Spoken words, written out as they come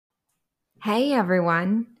Hey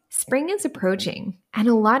everyone! Spring is approaching, and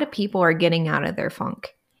a lot of people are getting out of their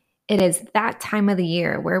funk. It is that time of the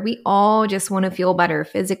year where we all just want to feel better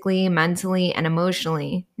physically, mentally, and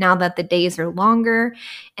emotionally now that the days are longer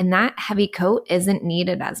and that heavy coat isn't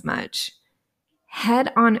needed as much.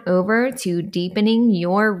 Head on over to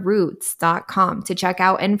deepeningyourroots.com to check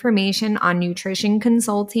out information on nutrition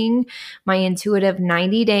consulting, my intuitive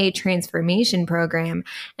 90-day transformation program,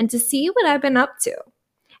 and to see what I've been up to.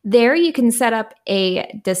 There, you can set up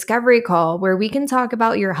a discovery call where we can talk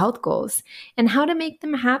about your health goals and how to make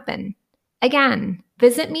them happen. Again,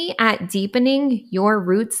 visit me at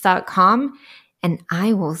deepeningyourroots.com and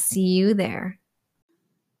I will see you there.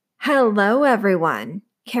 Hello, everyone.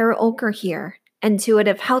 Kara Olker here,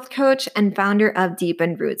 intuitive health coach and founder of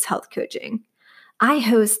Deepened Roots Health Coaching. I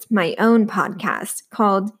host my own podcast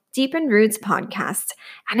called Deepened Roots Podcast,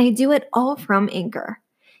 and I do it all from Anchor.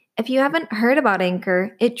 If you haven't heard about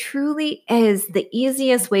Anchor, it truly is the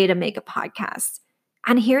easiest way to make a podcast.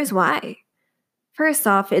 And here's why. First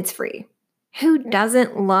off, it's free. Who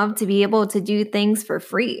doesn't love to be able to do things for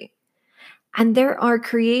free? And there are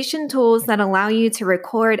creation tools that allow you to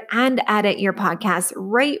record and edit your podcast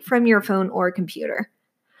right from your phone or computer.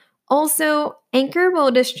 Also, Anchor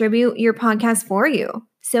will distribute your podcast for you,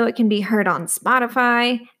 so it can be heard on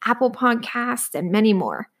Spotify, Apple Podcasts, and many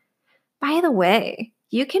more. By the way,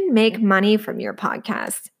 you can make money from your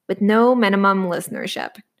podcast with no minimum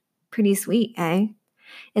listenership. Pretty sweet, eh?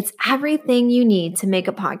 It's everything you need to make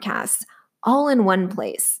a podcast, all in one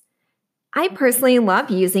place. I personally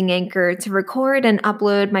love using Anchor to record and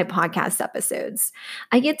upload my podcast episodes.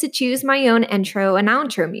 I get to choose my own intro and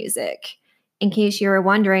outro music. In case you were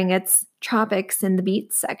wondering, it's Tropics in the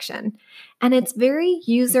Beats section. And it's very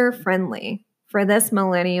user-friendly for this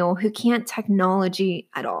millennial who can't technology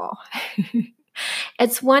at all.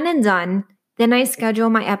 It's one and done. Then I schedule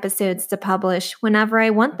my episodes to publish whenever I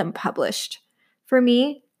want them published. For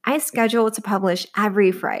me, I schedule to publish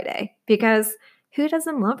every Friday because who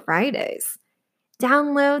doesn't love Fridays?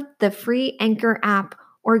 Download the free Anchor app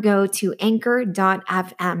or go to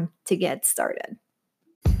anchor.fm to get started.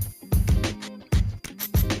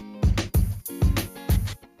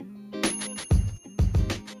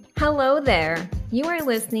 Hello there. You are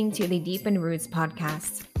listening to the Deepened Roots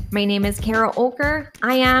podcast. My name is Kara Olker.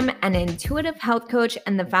 I am an intuitive health coach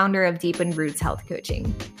and the founder of Deepened Roots Health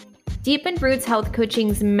Coaching. Deepened Roots Health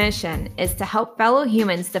Coaching's mission is to help fellow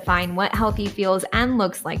humans define what healthy feels and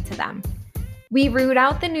looks like to them. We root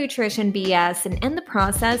out the nutrition BS and in the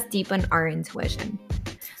process deepen our intuition.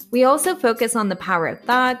 We also focus on the power of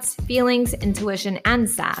thoughts, feelings, intuition, and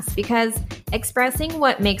sass because expressing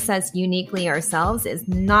what makes us uniquely ourselves is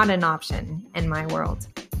not an option in my world.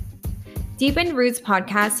 Deepened Roots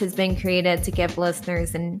podcast has been created to give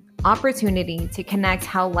listeners an opportunity to connect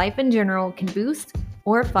how life in general can boost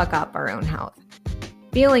or fuck up our own health.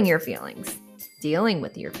 Feeling your feelings, dealing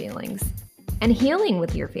with your feelings, and healing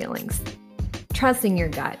with your feelings. Trusting your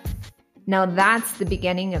gut. Now that's the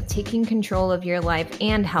beginning of taking control of your life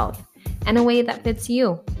and health in a way that fits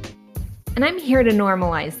you. And I'm here to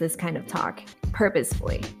normalize this kind of talk,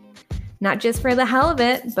 purposefully. Not just for the hell of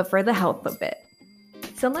it, but for the health of it.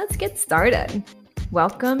 So let's get started.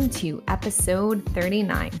 Welcome to episode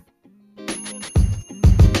 39.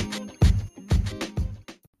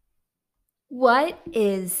 What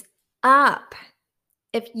is up?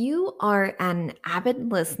 If you are an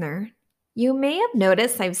avid listener, you may have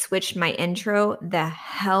noticed I've switched my intro the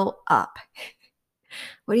hell up.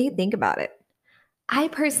 What do you think about it? I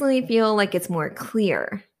personally feel like it's more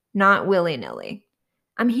clear, not willy-nilly.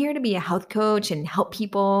 I'm here to be a health coach and help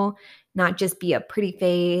people, not just be a pretty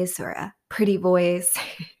face or a pretty voice.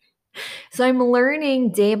 So I'm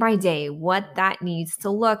learning day by day what that needs to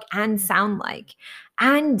look and sound like.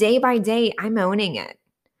 And day by day, I'm owning it.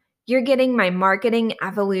 You're getting my marketing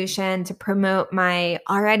evolution to promote my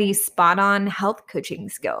already spot-on health coaching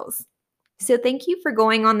skills. So thank you for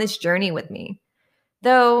going on this journey with me.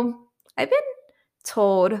 Though I've been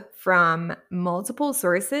told from multiple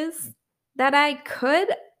sources that I could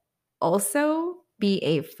also be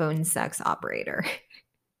a phone sex operator.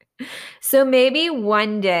 So maybe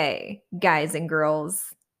one day, guys and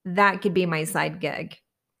girls, that could be my side gig.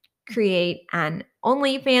 Create an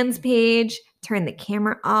OnlyFans page, turn the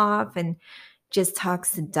camera off, and just talk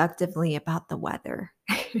seductively about the weather.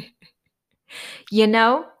 You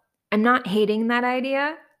know, I'm not hating that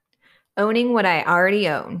idea. Owning what I already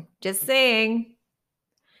own. Just saying.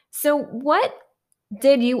 So what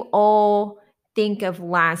did you all think of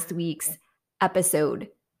last week's episode,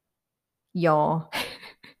 y'all?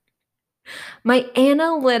 My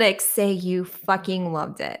analytics say you fucking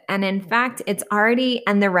loved it. And in fact, it's already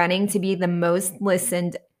in the running to be the most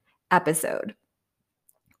listened episode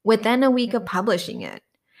within a week of publishing it.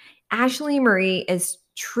 Ashley Marie is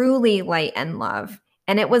truly light and love,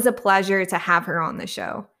 and it was a pleasure to have her on the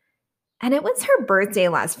show. And it was her birthday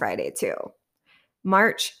last Friday, too,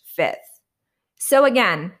 March 5th. So,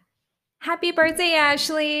 again, happy birthday,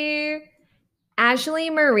 Ashley!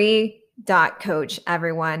 AshleyMarie.coach,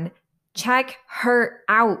 everyone. Check her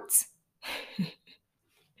out.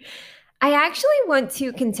 I actually want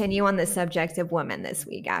to continue on the subject of women this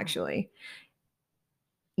week, actually.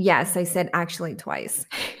 Yes, I said actually twice.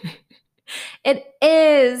 It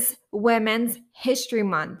is Women's History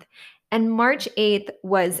Month, and March 8th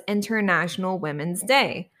was International Women's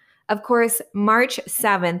Day. Of course, March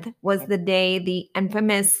 7th was the day the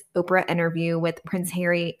infamous Oprah interview with Prince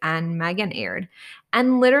Harry and Meghan aired,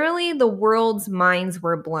 and literally the world's minds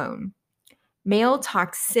were blown. Male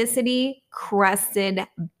toxicity crested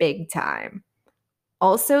big time.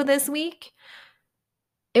 Also this week,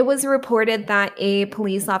 it was reported that a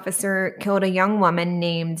police officer killed a young woman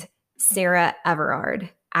named Sarah Everard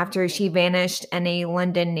after she vanished in a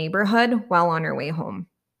London neighborhood while on her way home.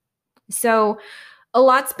 So, a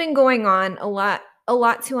lot's been going on, a lot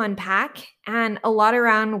to unpack, and a lot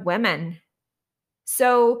around women.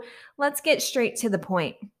 So, let's get straight to the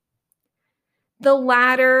point. The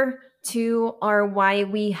latter two are why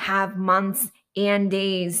we have months and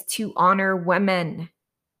days to honor women.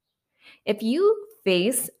 If you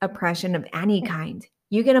face oppression of any kind,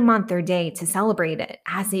 you get a month or day to celebrate it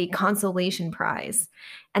as a consolation prize.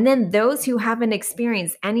 And then those who haven't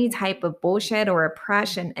experienced any type of bullshit or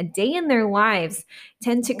oppression a day in their lives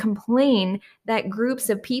tend to complain that groups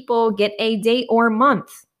of people get a day or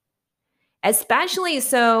month. Especially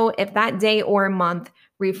so if that day or month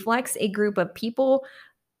reflects a group of people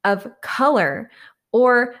of color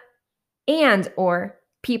or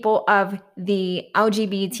people of the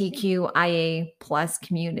LGBTQIA plus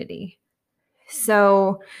community.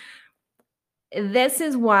 So this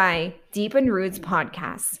is why Deep in Roots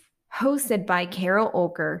podcast, hosted by Carol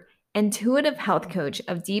Olker, intuitive health coach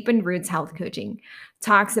of Deep in Roots Health Coaching,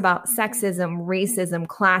 talks about sexism, racism,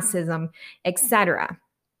 classism, etc.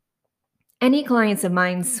 Any clients of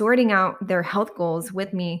mine sorting out their health goals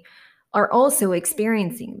with me are also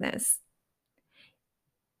experiencing this.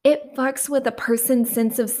 It fucks with a person's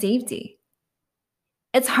sense of safety.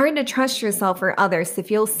 It's hard to trust yourself or others to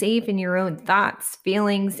feel safe in your own thoughts,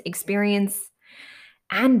 feelings, experience,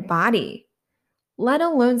 and body, let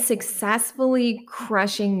alone successfully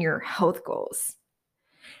crushing your health goals.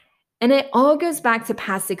 And it all goes back to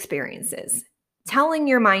past experiences, telling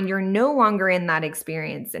your mind you're no longer in that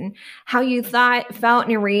experience and how you thought, felt,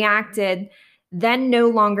 and reacted then no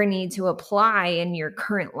longer need to apply in your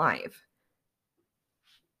current life.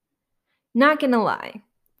 Not gonna lie,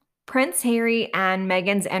 Prince Harry and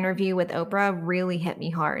Meghan's interview with Oprah really hit me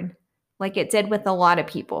hard, like it did with a lot of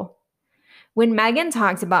people. When Meghan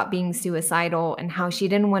talked about being suicidal and how she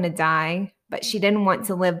didn't want to die, but she didn't want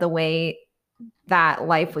to live the way that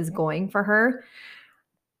life was going for her,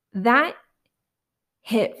 that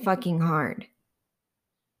hit fucking hard.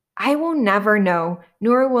 I will never know,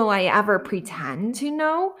 nor will I ever pretend to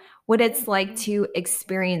know what it's like to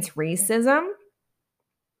experience racism,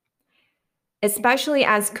 especially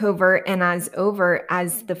as covert and as overt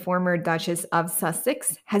as the former Duchess of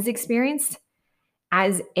Sussex has experienced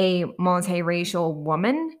as a multiracial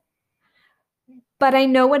woman. But I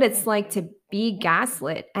know what it's like to be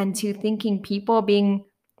gaslit and to thinking people being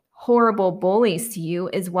horrible bullies to you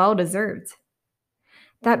is well-deserved.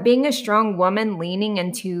 That being a strong woman leaning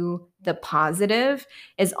into the positive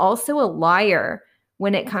is also a liar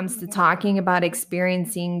when it comes to talking about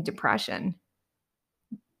experiencing depression.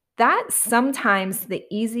 That's sometimes the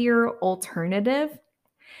easier alternative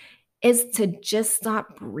is to just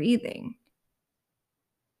stop breathing.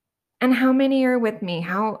 And how many are with me?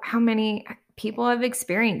 How many people have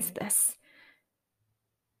experienced this?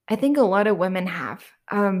 I think a lot of women have.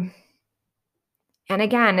 And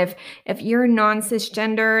again, if you're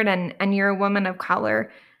non-cisgendered and you're a woman of color,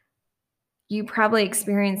 you probably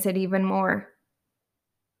experience it even more.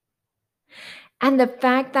 And the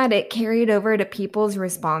fact that it carried over to people's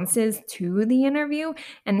responses to the interview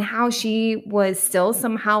and how she was still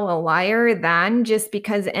somehow a liar then just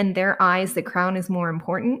because in their eyes the crown is more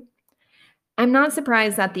important. I'm not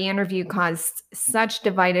surprised that the interview caused such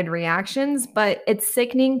divided reactions, but it's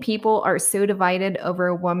sickening people are so divided over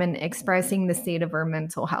a woman expressing the state of her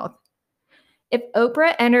mental health. If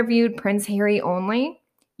Oprah interviewed Prince Harry only,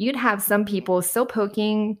 you'd have some people still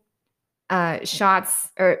poking shots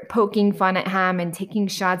or poking fun at him and taking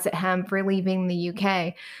shots at him for leaving the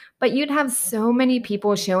UK. But you'd have so many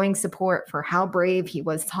people showing support for how brave he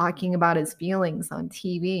was talking about his feelings on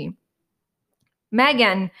TV.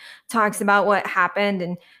 Meghan talks about what happened,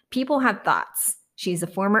 and people have thoughts. She's a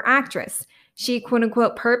former actress. She, quote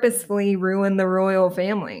unquote, purposefully ruined the royal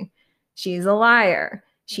family. She's a liar.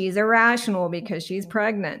 She's irrational because she's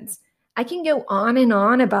pregnant. I can go on and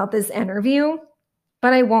on about this interview,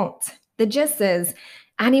 but I won't. The gist is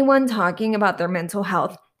anyone talking about their mental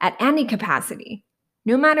health at any capacity,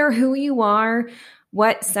 no matter who you are,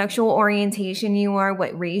 what sexual orientation you are,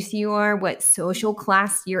 what race you are, what social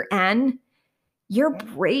class you're in, you're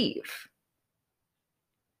brave.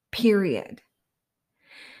 Period.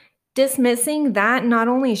 Dismissing that not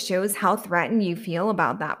only shows how threatened you feel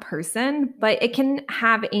about that person, but it can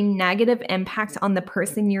have a negative impact on the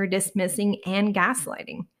person you're dismissing and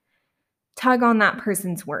gaslighting. Tug on that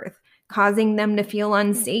person's worth, causing them to feel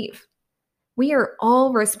unsafe. We are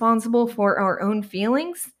all responsible for our own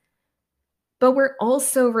feelings, but we're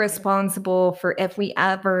also responsible for if we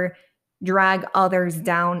ever drag others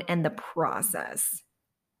down in the process.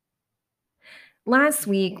 Last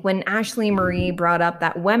week, when Ashley Marie brought up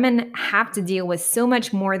that women have to deal with so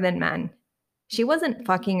much more than men, she wasn't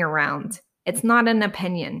fucking around. It's not an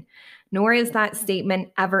opinion, nor is that statement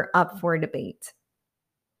ever up for debate.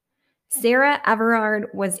 Sarah Everard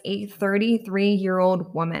was a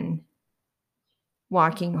 33-year-old woman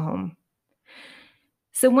walking home.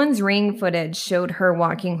 Someone's ring footage showed her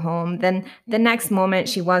walking home, then the next moment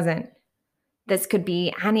she wasn't. This could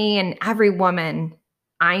be any and every woman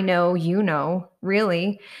I know, you know,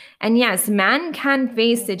 really. And yes, men can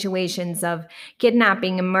face situations of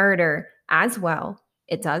kidnapping and murder as well.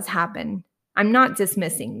 It does happen. I'm not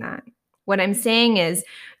dismissing that. What I'm saying is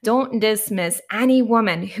don't dismiss any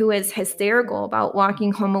woman who is hysterical about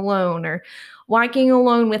walking home alone or walking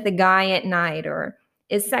alone with a guy at night or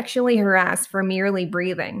is sexually harassed for merely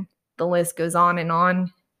breathing. The list goes on and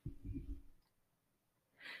on.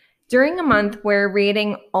 During a month where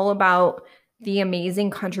reading all about the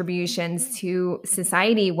amazing contributions to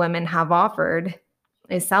society women have offered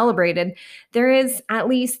is celebrated, there is at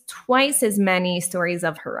least twice as many stories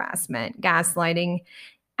of harassment, gaslighting,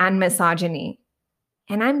 and misogyny.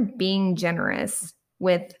 And I'm being generous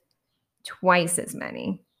with twice as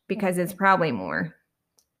many because it's probably more.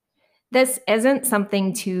 This isn't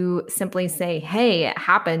something to simply say, hey, it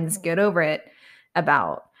happens, get over it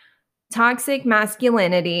about. Toxic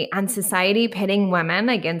masculinity and society pitting women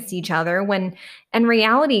against each other when in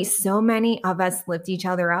reality, so many of us lift each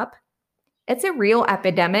other up. It's a real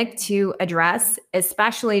epidemic to address,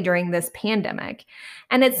 especially during this pandemic.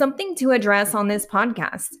 And it's something to address on this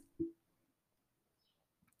podcast.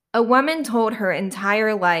 A woman told her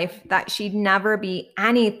entire life that she'd never be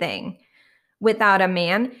anything without a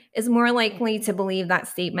man is more likely to believe that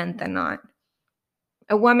statement than not.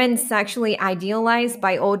 A woman sexually idealized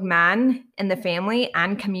by old men in the family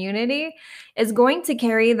and community is going to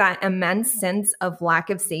carry that immense sense of lack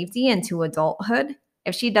of safety into adulthood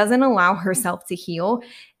if she doesn't allow herself to heal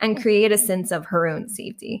and create a sense of her own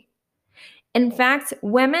safety. In fact,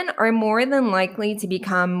 women are more than likely to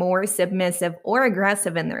become more submissive or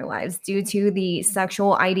aggressive in their lives due to the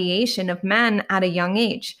sexual ideation of men at a young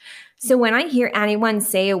age. So when I hear anyone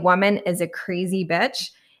say a woman is a crazy bitch,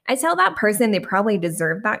 I tell that person they probably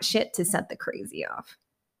deserve that shit to set the crazy off.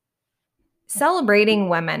 Celebrating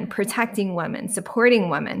women, protecting women, supporting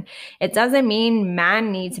women. It doesn't mean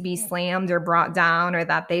men need to be slammed or brought down or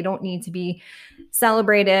that they don't need to be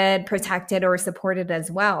celebrated, protected, or supported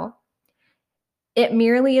as well. It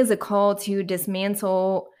merely is a call to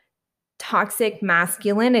dismantle toxic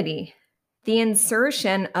masculinity, the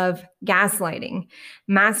insertion of gaslighting,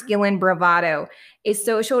 masculine bravado, a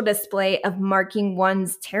social display of marking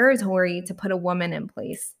one's territory to put a woman in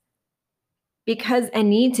place. Because a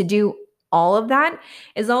need to do all of that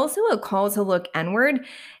is also a call to look inward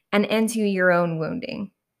and into your own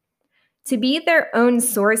wounding. To be their own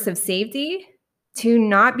source of safety, to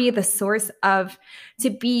not be the source of, to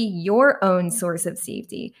be your own source of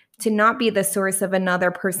safety, to not be the source of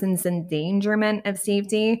another person's endangerment of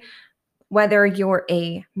safety, whether you're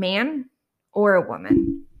a man or a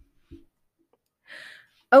woman.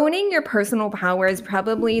 Owning your personal power is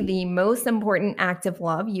probably the most important act of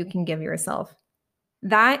love you can give yourself.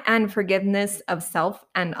 That and forgiveness of self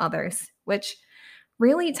and others, which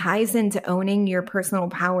really ties into owning your personal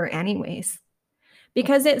power anyways.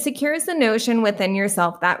 Because it secures the notion within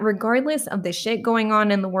yourself that regardless of the shit going on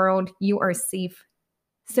in the world, you are safe.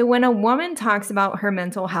 So when a woman talks about her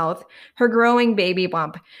mental health, her growing baby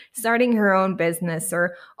bump, starting her own business,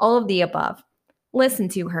 or all of the above, listen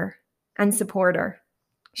to her and support her.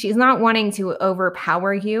 She's not wanting to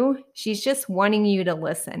overpower you. She's just wanting you to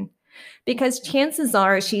listen, because chances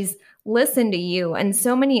are she's listened to you and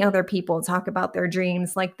so many other people talk about their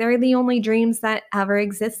dreams like they're the only dreams that ever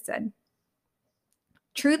existed.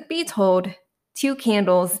 Truth be told, two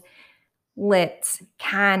candles lit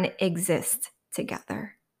can exist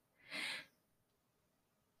together.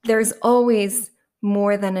 There's always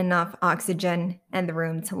more than enough oxygen in the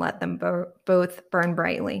room to let them both burn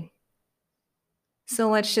brightly. So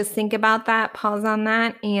let's just think about that, pause on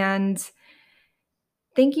that, and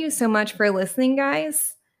thank you so much for listening,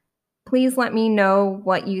 guys. Please let me know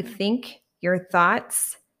what you think, your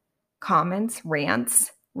thoughts, comments,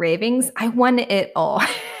 rants, ravings. I want it all.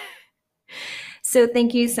 So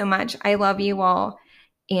thank you so much. I love you all,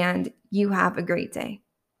 and you have a great day.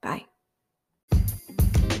 Bye.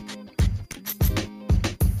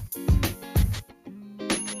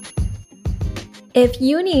 If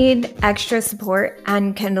you need extra support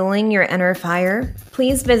on kindling your inner fire,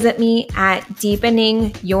 please visit me at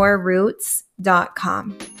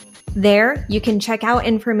deepeningyourroots.com. There, you can check out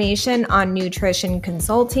information on nutrition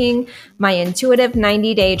consulting, my intuitive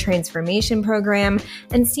 90-day transformation program,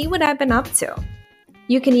 and see what I've been up to.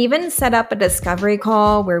 You can even set up a discovery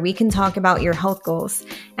call where we can talk about your health goals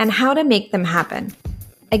and how to make them happen.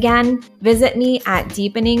 Again, visit me at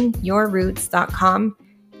deepeningyourroots.com,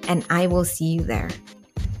 and I will see you there.